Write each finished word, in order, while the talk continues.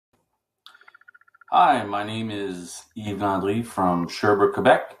Hi, my name is Yves from Sherbrooke,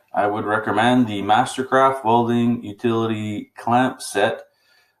 Quebec. I would recommend the Mastercraft Welding Utility Clamp Set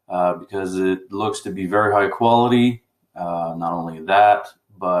because it looks to be very high quality. Not only that,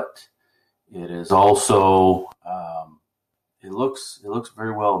 but it is also it looks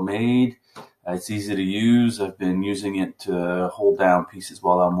very well made. It's easy to use. I've been using it to hold down pieces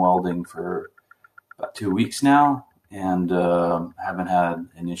while I'm welding for about 2 weeks now, and haven't had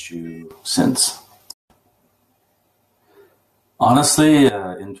an issue since. Honestly,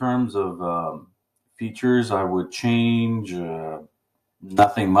 in terms of features, I would change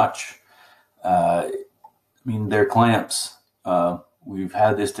nothing much. They're clamps. We've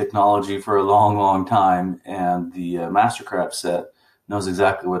had this technology for a long, long time, and the Mastercraft set knows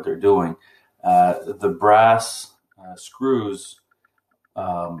exactly what they're doing. The brass screws,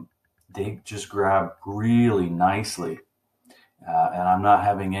 they just grab really nicely, and I'm not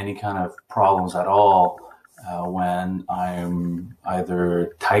having any kind of problems at all when I'm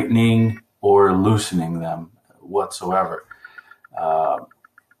either tightening or loosening them whatsoever. The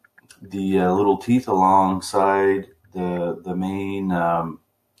little teeth alongside the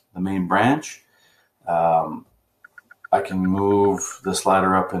main branch, I can move the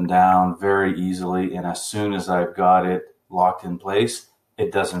slider up and down very easily, and as soon as I've got it locked in place,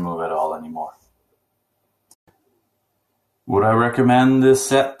 it doesn't move at all anymore. Would I recommend this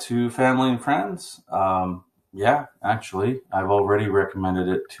set to family and friends? Yeah, actually, I've already recommended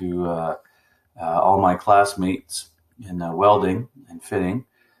it to all my classmates in welding and fitting.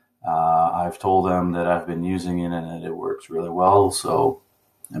 I've told them that I've been using it and that it works really well. So,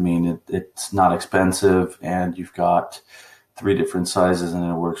 it's not expensive, and you've got 3 different sizes, and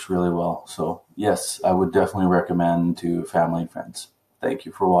it works really well. So, yes, I would definitely recommend to family and friends. Thank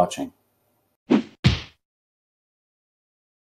you for watching.